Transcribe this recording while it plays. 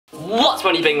What's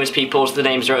Money Bingers peoples, the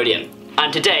name's Rhodium,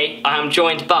 and today I am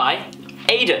joined by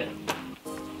Aiden.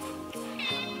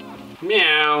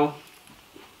 Meow.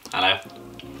 Hello.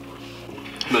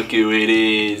 Look who it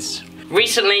is.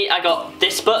 Recently I got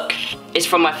this book. It's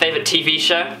from my favourite TV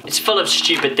show. It's full of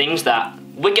stupid things that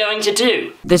we're going to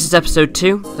do. This is episode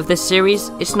 2 of this series.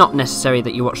 It's not necessary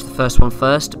that you watch the first one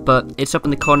first, but it's up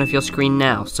in the corner of your screen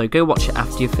now, so go watch it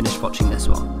after you've finished watching this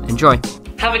one. Enjoy.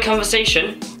 Have a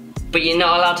conversation, but you're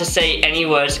not allowed to say any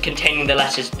words containing the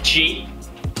letters G,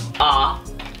 R,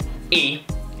 E,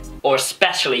 or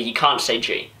especially you can't say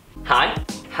G. Hi,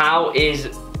 how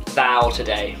is thou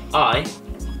today? I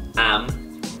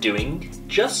am doing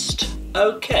just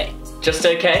okay. Just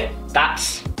okay?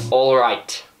 That's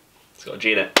alright. It's got a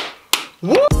G in it.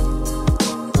 Woo!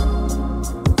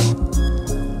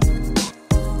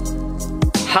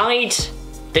 Hide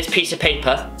this piece of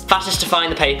paper. Fastest to find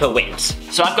the paper wins.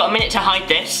 So I've got a minute to hide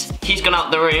this. He's gone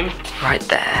out the room. Right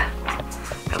there. I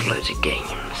have loads of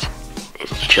games.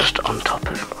 It's just on top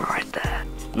of it right there.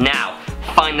 Now,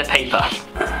 find the paper.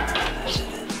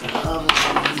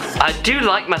 I do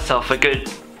like myself a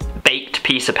good baked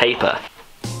piece of paper.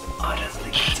 I don't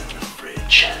think it's in the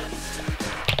fridge.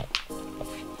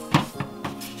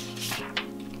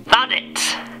 Found it!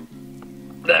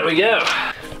 There we go.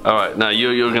 Alright, now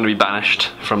you're going to be banished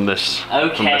from this,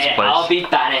 from this Okay, place. I'll be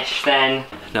banished then.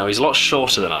 No, he's a lot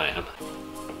shorter than I am.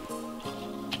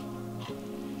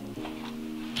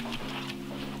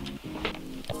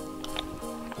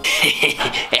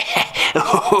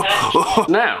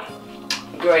 Now.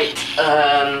 Great,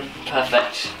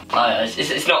 perfect.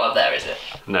 It's not up there, is it?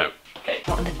 No. Okay,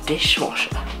 not in the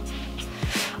dishwasher.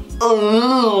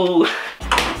 Ooh!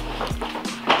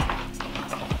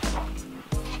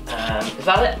 Is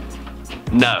that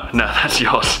it? No, that's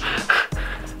yours.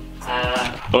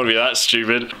 I won't be that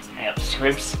stupid. Hey up,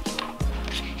 Scribs.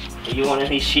 Are you one of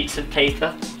these sheets of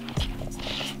paper?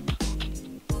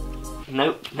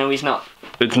 Nope, no he's not.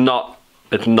 It's not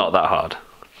that hard.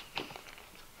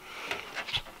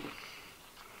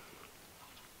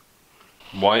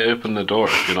 Why open the door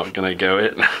if you're not gonna go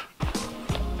in?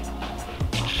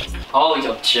 Oh,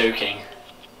 you're joking.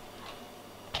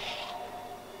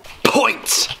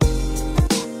 Points!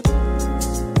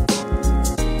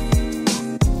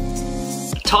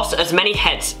 Toss as many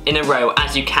heads in a row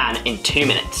as you can in 2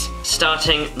 minutes.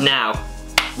 Starting now.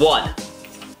 1.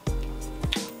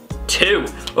 2.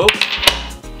 Oh.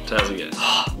 Tails again.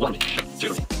 1,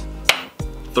 2,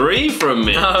 3 from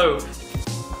me. No.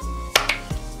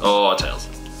 Oh, tails.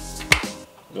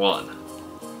 1.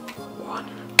 1.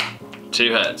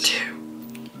 2 heads. 2.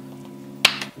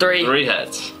 3. 3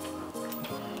 heads.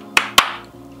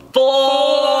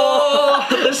 4. At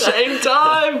the same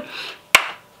time.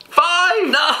 5.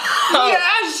 No.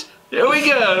 Yes. Here we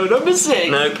go. Number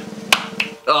 6. Nope.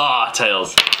 Ah,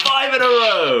 tails. 5 in a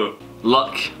row.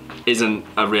 Luck isn't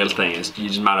a real thing. It's, you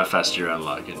just manifest your own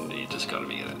luck, and you just gotta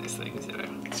be good at these things, you know.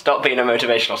 Stop being a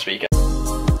motivational speaker.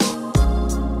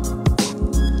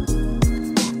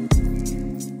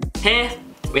 Here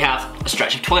we have a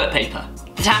stretch of toilet paper.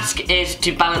 The task is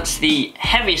to balance the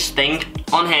heaviest thing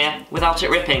on here without it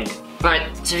ripping. Right,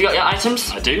 so have you got your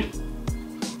items? I do.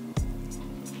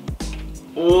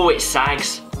 Oh, it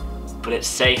sags, but it's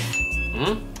safe.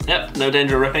 Yep, no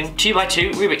danger of ripping.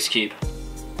 2x2 Rubik's Cube.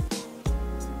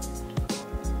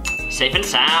 Safe and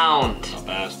sound. Not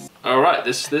bad. Alright,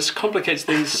 this complicates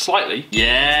things slightly.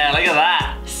 Yeah, look at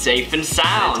that. Safe and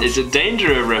sound. It's a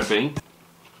danger of ripping.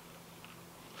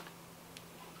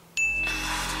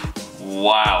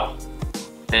 Wow.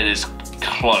 It is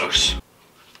close.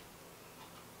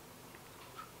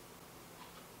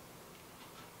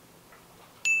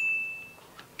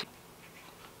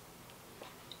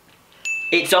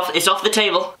 It's off the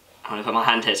table. I'm gonna put my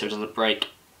hand here so it doesn't break.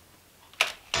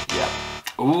 Yeah.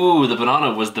 Ooh, the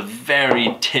banana was the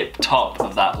very tip top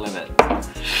of that limit.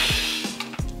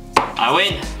 I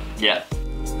win. Yeah.